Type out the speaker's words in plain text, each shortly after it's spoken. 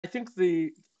I think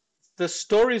the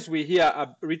stories we hear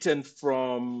are written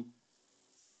from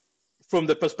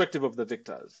the perspective of the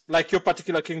victors. Like your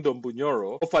particular kingdom,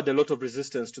 Bunyoro, offered a lot of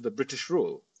resistance to the British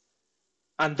rule,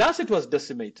 and thus it was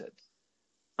decimated.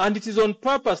 And it is on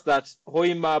purpose that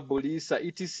Hoima, Bolisa,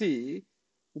 etc.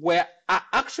 were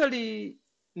actually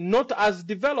not as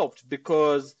developed,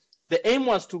 because the aim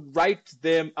was to write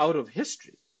them out of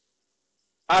history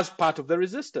as part of the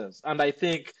resistance. And I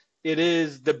think it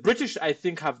is the British, I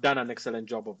think, have done an excellent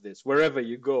job of this wherever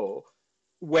you go,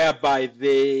 whereby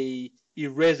they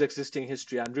erase existing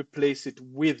history and replace it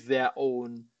with their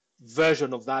own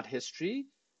version of that history.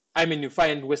 I mean, you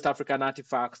find West African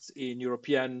artifacts in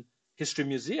European history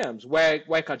museums. Why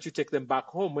can't you take them back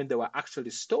home when they were actually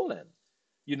stolen?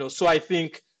 You know, so I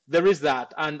think there is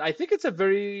that. And I think it's a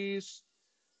very,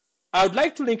 I would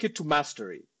like to link it to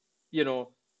mastery. You know,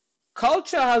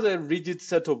 culture has a rigid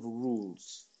set of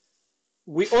rules.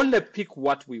 We only pick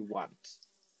what we want,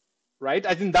 right?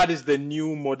 I think that is the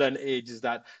new modern age, is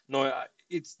that, no,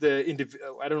 it's the,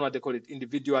 I don't know what they call it,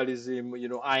 individualism, you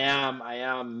know, I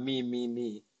am,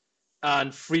 me.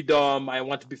 And freedom, I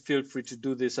want to be feel free to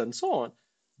do this and so on.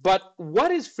 But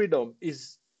what is freedom?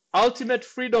 Is ultimate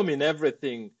freedom in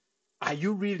everything. Are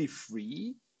you really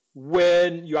free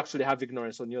when you actually have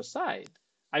ignorance on your side?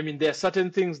 I mean, there are certain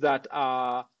things that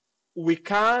we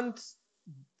can't,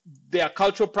 there are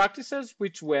cultural practices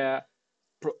which were,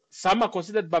 some are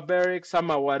considered barbaric, some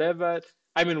are whatever.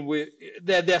 I mean,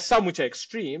 there are some which are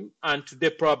extreme, and today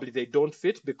probably they don't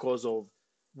fit because of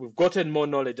we've gotten more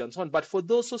knowledge and so on. But for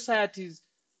those societies,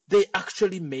 they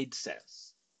actually made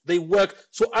sense. They work.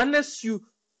 So unless you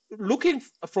looking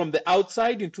from the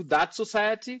outside into that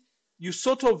society, you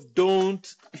sort of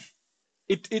don't,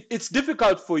 it's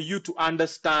difficult for you to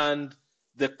understand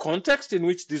the context in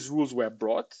which these rules were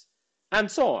brought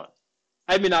and so on.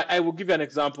 I mean, I will give you an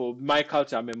example. My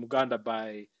culture, I'm a Muganda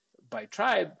by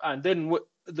tribe. And then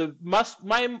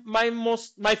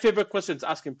my favorite question is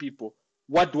asking people,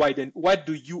 what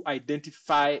do you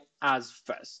identify as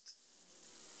first?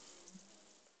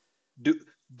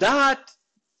 That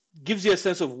gives you a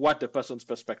sense of what the person's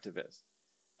perspective is.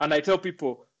 And I tell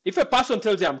people, if a person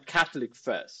tells you I'm Catholic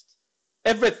first,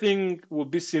 everything will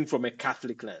be seen from a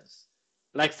Catholic lens.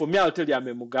 Like for me, I'll tell you I'm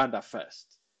a Muganda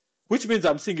first, which means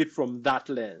I'm seeing it from that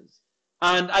lens.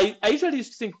 And I usually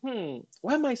used to think,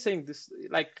 why am I saying this?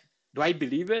 Like, do I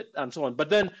believe it? And so on. But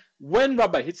then when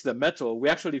rubber hits the metal, we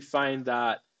actually find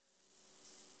that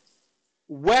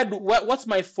what's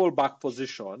my fallback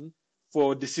position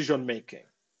for decision making?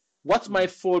 What's my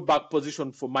fallback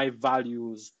position for my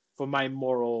values, for my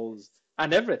morals,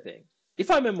 and everything?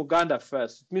 If I'm a Muganda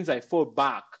first, it means I fall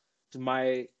back to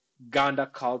my Ganda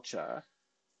culture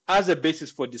as a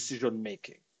basis for decision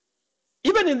making.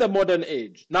 Even in the modern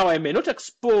age. Now, I may not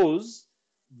expose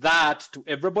that to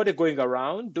everybody going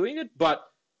around doing it, but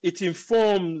it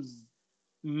informs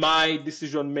my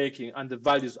decision making and the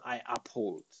values I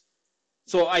uphold.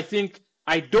 So I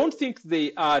don't think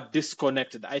they are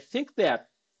disconnected. I think they are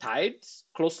tied,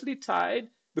 closely tied,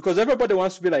 because everybody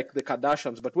wants to be like the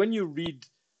Kardashians. But when you read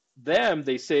them,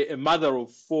 they say a mother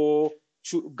of 4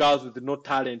 girls with no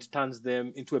talent turns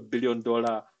them into $1 billion,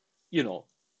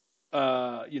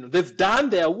 they've done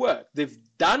their work. They've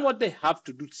done what they have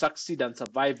to do to succeed and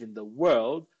survive in the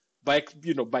world by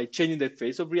changing the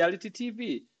face of reality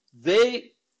TV.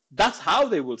 That's how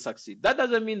they will succeed. That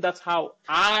doesn't mean that's how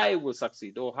I will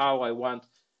succeed or how I want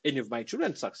any of my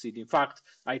children to succeed. In fact,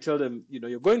 I tell them,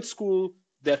 you're going to school,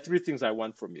 there are 3 things I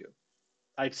want from you.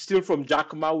 I steal from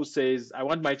Jack Ma, who says, I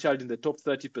want my child in the top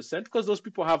 30%, because those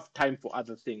people have time for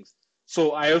other things.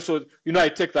 So I also, I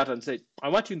take that and say, I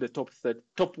want you in the top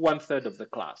 1/3 of the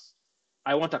class.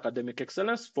 I want academic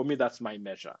excellence. For me, that's my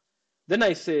measure. Then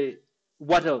I say,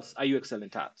 what else are you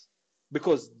excellent at?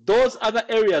 Because those other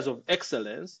areas of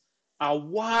excellence are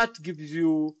what gives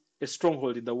you a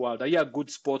stronghold in the world. Are you a good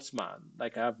sportsman?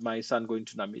 Like I have my son going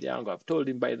to Namibia. I've told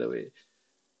him, by the way,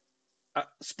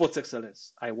 sports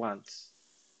excellence, I want.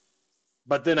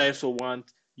 But then I also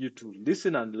want you to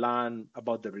listen and learn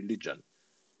about the religion,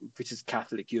 which is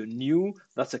Catholic. You're new,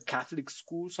 that's a Catholic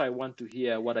school, so I want to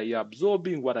hear, what are you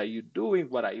absorbing? What are you doing?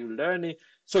 What are you learning?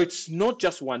 So it's not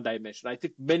just one dimension. I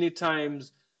think many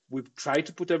times we've tried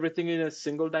to put everything in a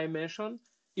single dimension,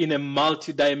 in a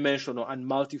multi-dimensional and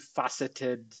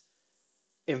multifaceted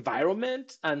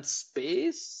environment and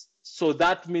space. So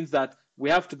that means that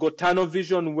we have to go tunnel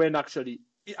vision when actually,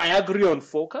 I agree on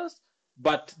focus,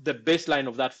 but the baseline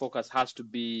of that focus has to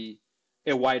be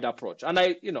a wide approach. And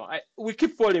we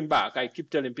keep falling back. I keep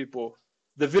telling people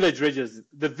the village raises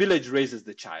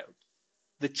the child.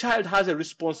 The child has a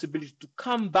responsibility to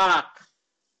come back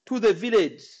to the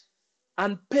village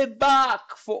and pay back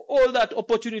for all that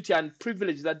opportunity and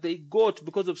privilege that they got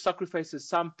because of sacrifices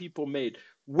some people made,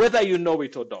 whether you know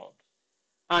it or don't.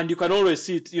 And you can always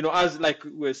see it, as like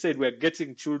we said, we're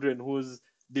getting children whose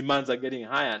demands are getting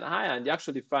higher and higher, and you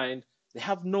actually find they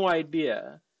have no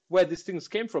idea where these things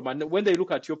came from. And when they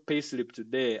look at your payslip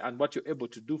today and what you're able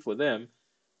to do for them,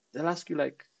 they'll ask you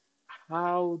like,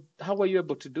 how were you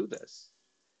able to do this?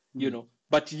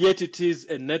 But yet it is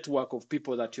a network of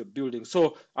people that you're building.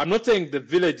 So I'm not saying the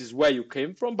village is where you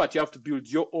came from, but you have to build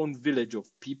your own village of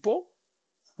people,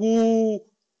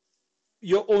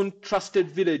 your own trusted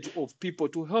village of people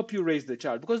to help you raise the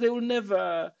child, because they will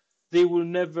never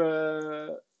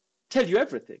tell you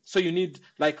everything. So you need,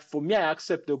 like, for me, I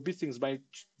accept there'll be things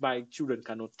my children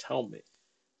cannot tell me.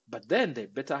 But then they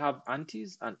better have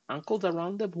aunties and uncles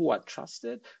around them who are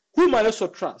trusted, who might also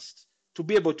trust to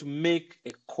be able to make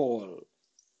a call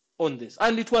on this.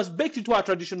 And it was baked into our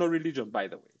traditional religion, by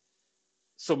the way.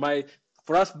 So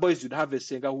for us boys, you'd have a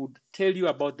singer who would tell you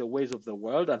about the ways of the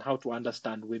world and how to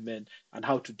understand women and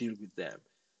how to deal with them.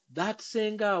 That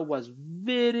singer was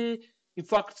in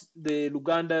fact, the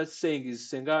Luganda saying is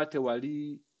Senga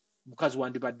tewali mukazi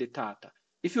wandibadde tata.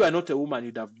 If you are not a woman,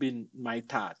 you'd have been my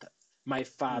tata, my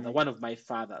father, one of my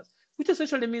fathers, which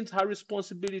essentially means her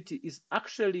responsibility is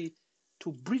actually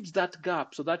to bridge that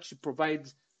gap so that she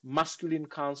provides masculine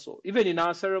counsel. Even in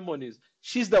our ceremonies,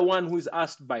 she's the one who is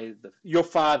asked by your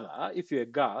father, if you're a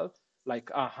girl, like,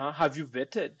 have you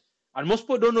vetted? And most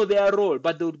people don't know their role,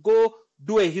 but they would go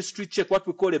do a history check, what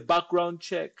we call a background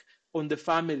check on the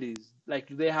families. Like,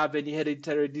 do they have any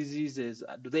hereditary diseases?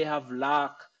 Do they have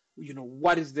luck?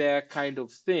 What is their kind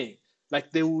of thing?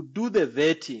 Like, they would do the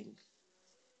vetting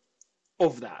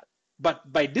of that.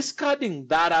 But by discarding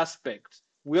that aspect,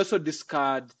 we also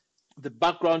discard the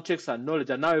background checks and knowledge,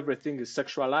 and now everything is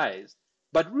sexualized.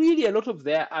 But really, a lot of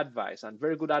their advice, and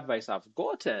very good advice I've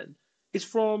gotten, is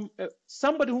from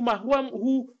somebody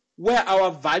where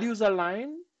our values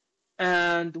align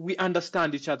and we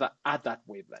understand each other at that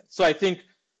wavelength. So I think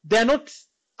they're not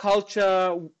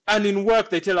culture, and in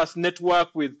work they tell us network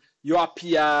with your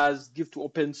peers, give to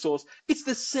open source. It's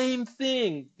the same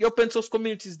thing. Your open source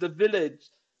community is the village,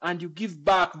 and you give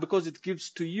back because it gives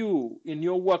to you. In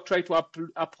your work, try to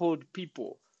uphold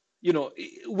people.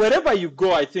 Wherever you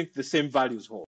go, I think the same values hold.